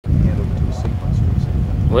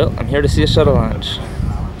Well, I'm here to see a shuttle launch.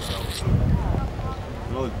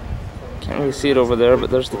 Can't really see it over there, but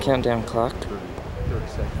there's the countdown clock. 30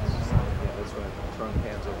 seconds. Yeah, that's right. Trunk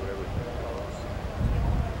hands over everything.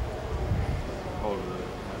 Over the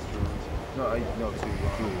astronauts? No, to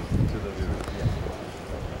the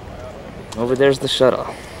yeah. Over there's the shuttle.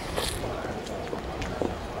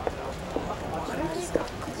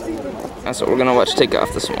 That's what we're gonna watch take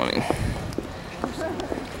off this morning.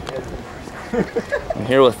 I'm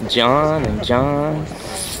here with John and John.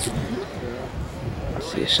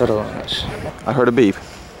 See a shuttle launch. I heard a beep.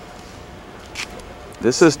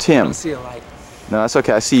 This is Tim. I don't see a light. No, that's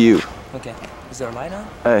okay. I see you. Okay. Is there a light on?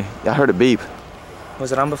 Hey, I heard a beep.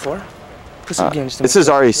 Was it on before? Push it again, just to It make says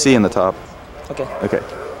sure. REC in the top. Okay. Okay.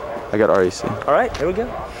 I got REC. All right, here we go.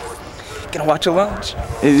 Gonna watch a launch.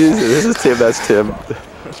 This is Tim. That's Tim.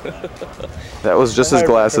 That was just his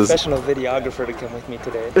glasses. I hired a professional videographer to come with me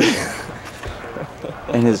today.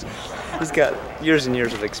 And he's got years and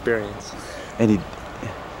years of experience. And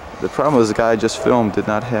the problem was the guy I just filmed did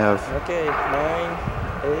not have. Okay, 9,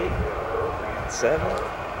 8, 7,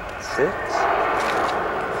 6, 5,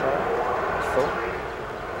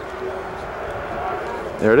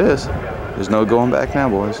 4. There it is. There's no going back now,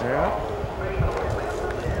 boys. Yeah.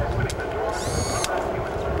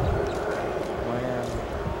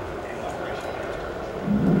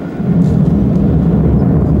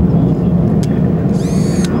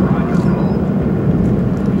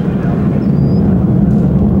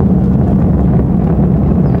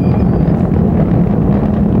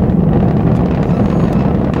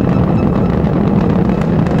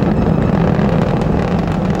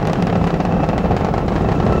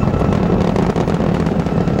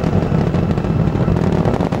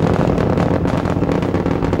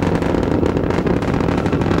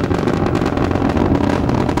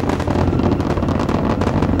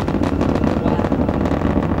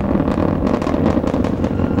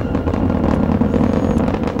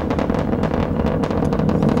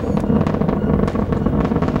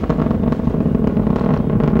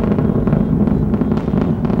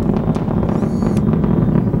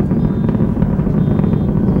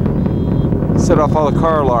 Set off all the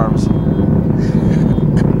car alarms.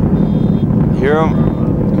 Hear them?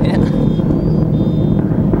 Yeah.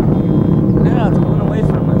 Yeah, it's going away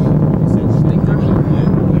from us. Stinkers.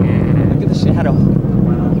 Look at the shadow.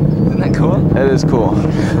 Isn't that cool? That is cool.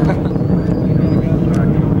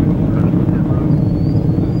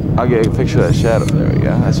 I'll get a picture of that shadow. There we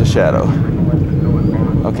go. That's a shadow.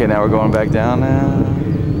 Okay, now we're going back down now.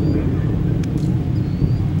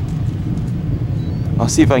 I'll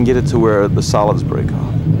see if I can get it to where the solids break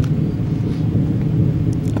off.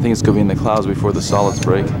 I think it's going to be in the clouds before the solids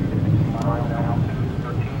break.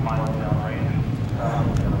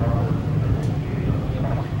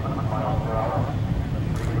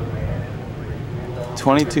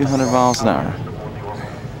 $2,200 miles an hour.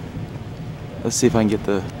 Let's see if I can get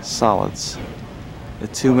the solids.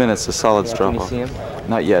 At 2 minutes, the solids drop off. Can you see them?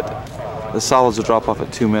 Not yet. The solids will drop off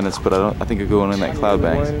at 2 minutes, but I think they're going in that cloud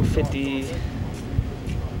bank. 150.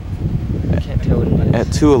 I can't tell what it is. At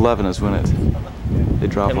 2:11 is when they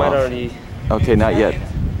drop It off. might already. Okay, not yet.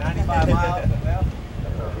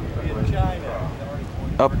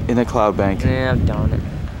 Up in the cloud bank. Yeah, darn it.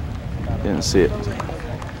 Didn't see it.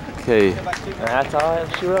 Okay. That's all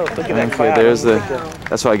she wrote. Look at that Okay, cloud. there's the.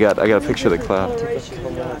 That's what I got. I got a picture of the cloud.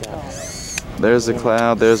 There's the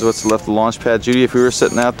cloud. There's what's left of the launch pad. Judy, if we were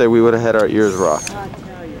sitting out there, we would have had our ears rocked.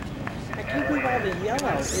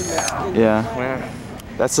 Yeah.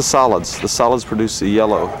 That's the solids. The solids produce the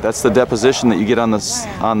yellow. That's the deposition that you get on the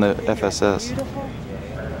FSS.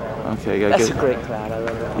 Okay, That's a great cloud. I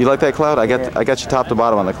love that. You like that cloud? I got you top to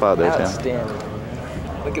bottom on the cloud there, Tim.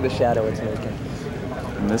 Outstanding. Look at the shadow it's making.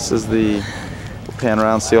 And this is the. We'll pan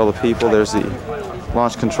around, see all the people. There's the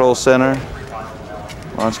Launch Control Center.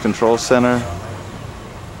 Launch Control Center.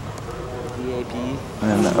 VAB.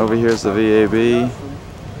 And over here's the VAB.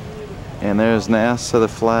 And there's NASA, the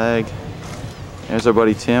flag. There's our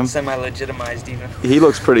buddy Tim. Semi-legitimized even. He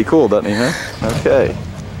looks pretty cool, doesn't he, huh? Okay.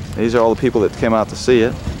 These are all the people that came out to see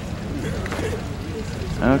it.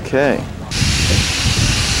 Okay.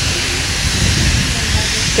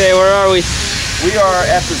 Okay, where are we? We are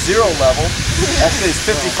at the 0 level. Actually, it's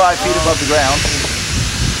 55 feet above the ground.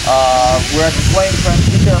 We're at the flame trench.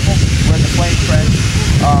 Be careful. We're at the flame trench.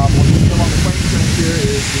 What you see along the flame trench here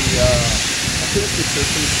is the acoustic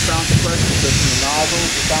system, the sound suppression system, the nozzles,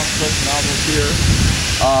 the sound suppression nozzles here.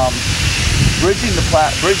 Bridging the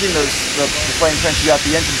flame trench, you got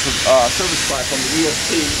the engine service platform, the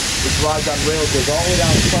ESP, which rides on rails, goes all the way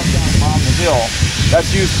down the front down the bottom of the hill.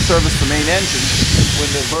 That's used to service the main engine, when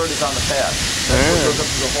the bird is on the pad. That's what goes up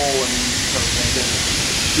to the hole and everything.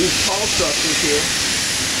 These tall structures here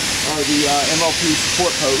are the MLP support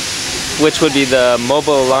posts. Which would be the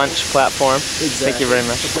mobile launch platform. Exactly. Thank you very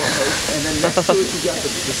much. Support posts. And then next to it you've got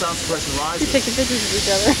the sound suppression risers. You're taking pictures of each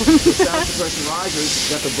other. The sound suppression risers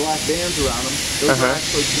got the black bands around them. Those are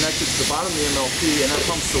actually connected to the bottom of the MLP, and that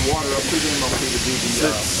pumps the water up through the MLP to do the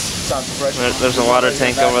sound suppression. There's a water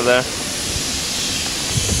tank over there.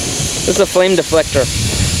 This is a flame deflector.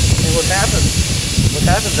 And what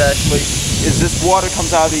happens actually is this water comes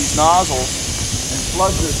out of these nozzles and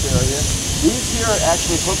floods this area. These here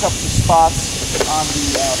actually hook up to spots on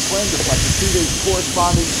the flame deflector to the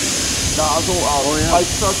corresponding nozzle pipe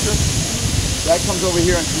structure. That comes over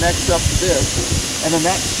here and connects up to this, and then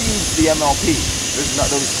that feeds the MLP. Those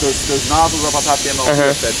nozzles up on top of the MLP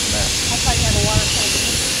are fed from that. I thought you had a water tank.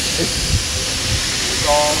 It's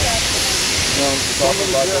all,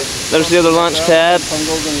 There's the other launch pad.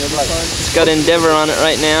 It's got Endeavor on it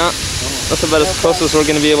right now. That's about as close as we're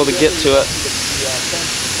going to be able to get to it.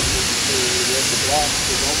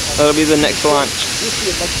 That'll be the next launch.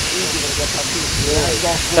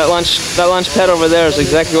 That launch pad over there is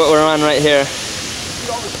exactly what we're on right here.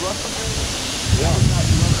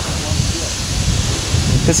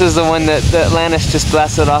 This is the one that the Atlantis just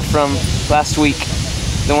blasted off from last week.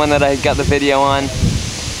 The one that I got the video on.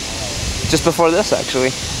 Just before this,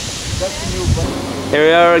 actually. Here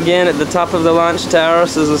we are again at the top of the launch tower.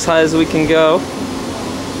 This is as high as we can go.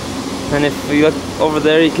 And if you look over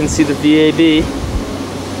there, you can see the VAB.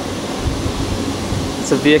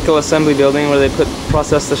 It's a vehicle assembly building where they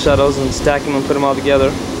process the shuttles and stack them and put them all together.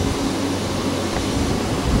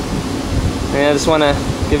 And I just want to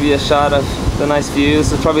give you a shot of the nice view.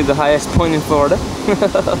 This is probably the highest point in Florida.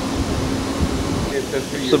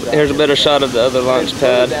 So here's a better shot of the other launch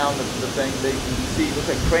pad. Down the thing, they can see it looks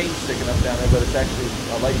like cranes sticking up down there, but it's actually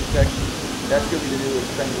a lighting section. That's going to be the new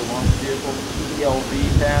expendable launch vehicle, ELV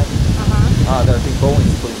pad. That I think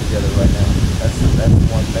Boeing's putting together right now. That's the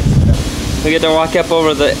one next to that. We get to walk up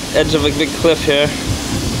over the edge of a big cliff here.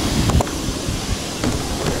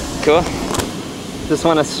 Cool. Just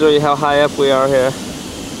want to show you how high up we are here.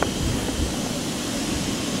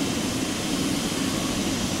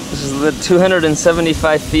 This is the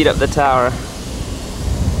 275 feet up the tower.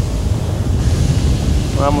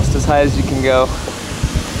 We're almost as high as you can go.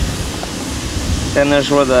 And there's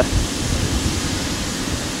where the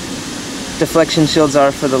deflection shields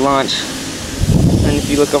are for the launch. And if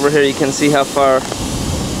you look over here, you can see how far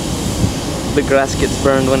the grass gets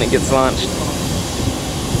burned when it gets launched.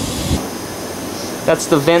 That's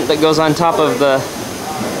the vent that goes on top of the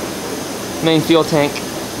main fuel tank,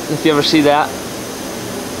 if you ever see that.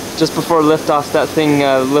 Just before liftoff, that thing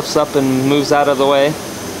lifts up and moves out of the way.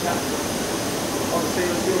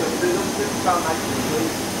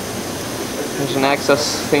 There's an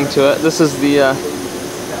access thing to it. This is the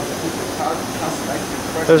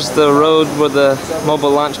there's the road where the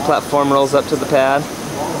mobile launch platform rolls up to the pad.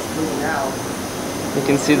 You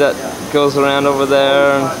can see that goes around over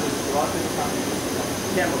there and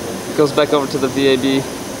goes back over to the VAB.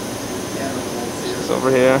 It's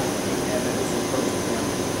over here.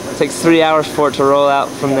 It takes 3 hours for it to roll out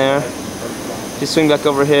from there. If you swing back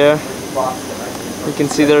over here, you can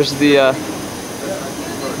see there's the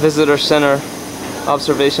visitor center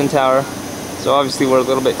observation tower. So obviously we're a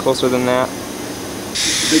little bit closer than that.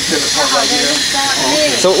 Big pivot point right here.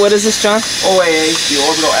 So what is this, John? OAA, the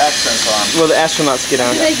Orbital Access Arm. Where the astronauts get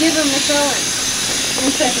on. They give them the throwing.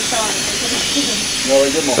 Instead of throwing. No,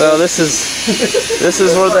 they give them. So this is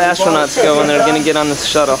where the astronauts go when they're going to get on this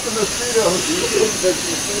shuttle.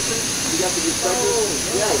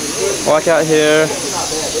 Walk out here.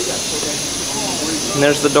 And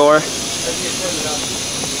there's the door.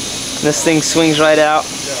 And this thing swings right out.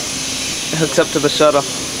 It hooks up to the shuttle.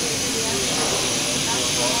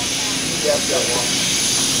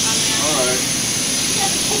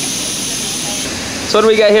 So what do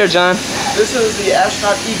we got here, John? This is the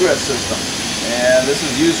Astronaut Egress system, and this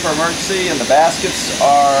is used for emergency, and the baskets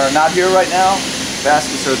are not here right now.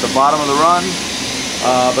 Baskets are at the bottom of the run,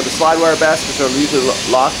 but the slide wire baskets are usually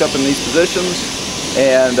locked up in these positions,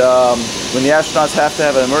 and when the astronauts have to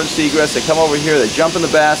have an emergency egress, they come over here, they jump in the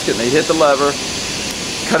basket, and they hit the lever,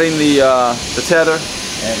 cutting the tether,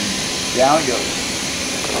 and down it goes.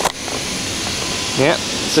 Yeah,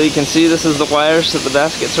 so you can see this is the wires that the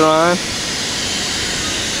baskets are on.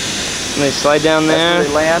 And they slide down there. That's where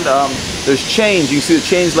they land. There's chains. You can see the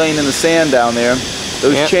chains laying in the sand down there.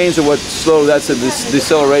 Those chains are what slow. That's a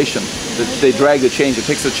deceleration. they drag the chains. It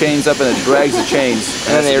picks the chains up and it drags the chains.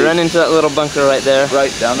 And then they run into that little bunker right there.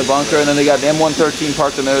 Right, down the bunker, and then they got an M113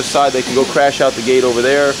 parked on the other side. They can go crash out the gate over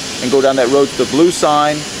there and go down that road to the blue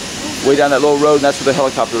sign, way down that little road, and that's where the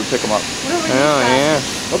helicopter would pick them up. Oh, yeah.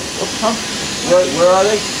 Where are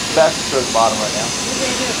they? Fastest are at the bottom right now.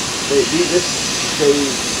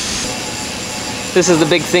 This is the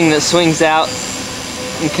big thing that swings out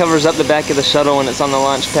and covers up the back of the shuttle when it's on the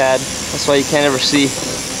launch pad. That's why you can't ever see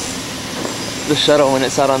the shuttle when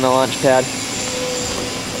it's out on the launch pad.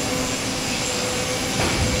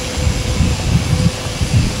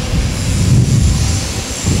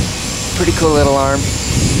 Pretty cool little arm.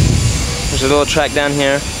 There's a little track down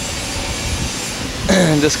here.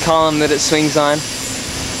 This column that it swings on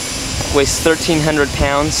weighs 1,300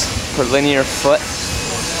 pounds per linear foot.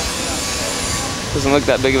 Doesn't look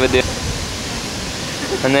that big of a deal.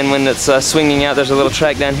 And then when it's swinging out, there's a little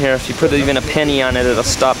track down here. If you put even a penny on it, it'll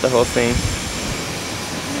stop the whole thing.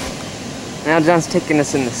 Now John's taking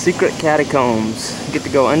us in the secret catacombs. We get to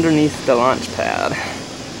go underneath the launch pad.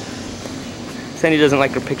 Sandy doesn't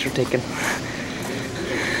like her picture taken.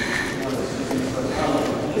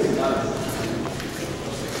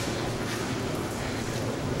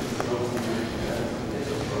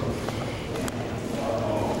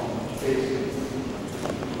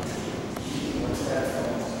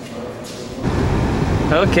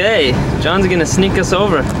 Okay, John's gonna sneak us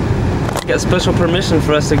over. Got special permission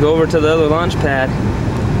for us to go over to the other launch pad.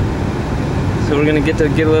 So we're gonna get a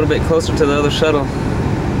little bit closer to the other shuttle.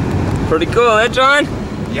 Pretty cool, eh, John?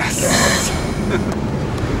 Yes!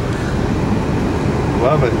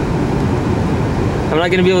 Love it. I'm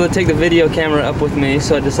not gonna be able to take the video camera up with me,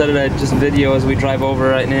 so I decided I'd just video as we drive over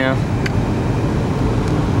right now.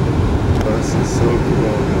 Oh, this is so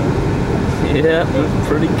cool, man. Yeah, it's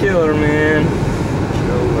pretty killer, man.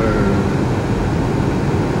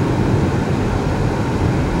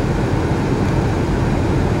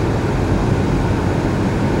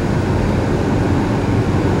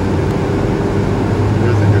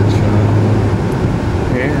 Here's a good shot.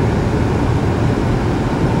 Yeah.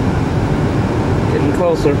 Getting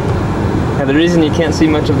closer. Now the reason you can't see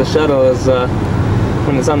much of the shuttle is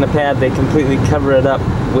when it's on the pad they completely cover it up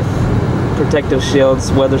with protective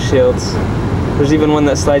shields, weather shields. There's even one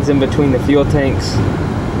that slides in between the fuel tanks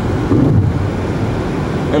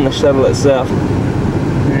and the shuttle itself.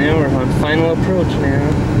 Now we're on final approach now.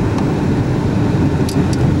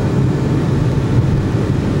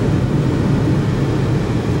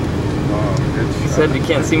 Oh, good shot. He said you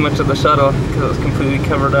can't see much of the shuttle because it was completely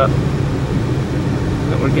covered up.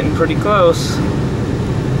 But we're getting pretty close.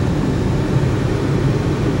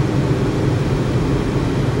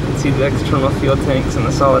 See the external fuel tanks and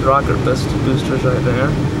the solid rocket boosters right there.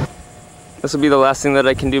 This will be the last thing that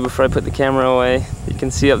I can do before I put the camera away. You can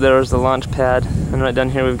see up there is the launch pad, and right down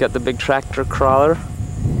here we've got the big tractor crawler.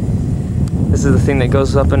 This is the thing that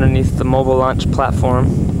goes up underneath the mobile launch platform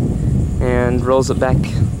and rolls it back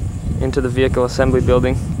into the vehicle assembly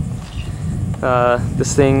building.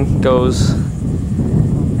 This thing goes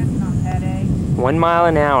 1 mile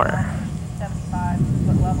an hour. 75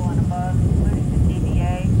 foot level and above, including the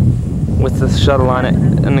TVA. With the shuttle on it,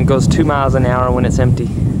 and it goes 2 miles an hour when it's empty.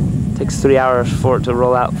 It takes 3 hours for it to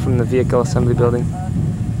roll out from the vehicle assembly building.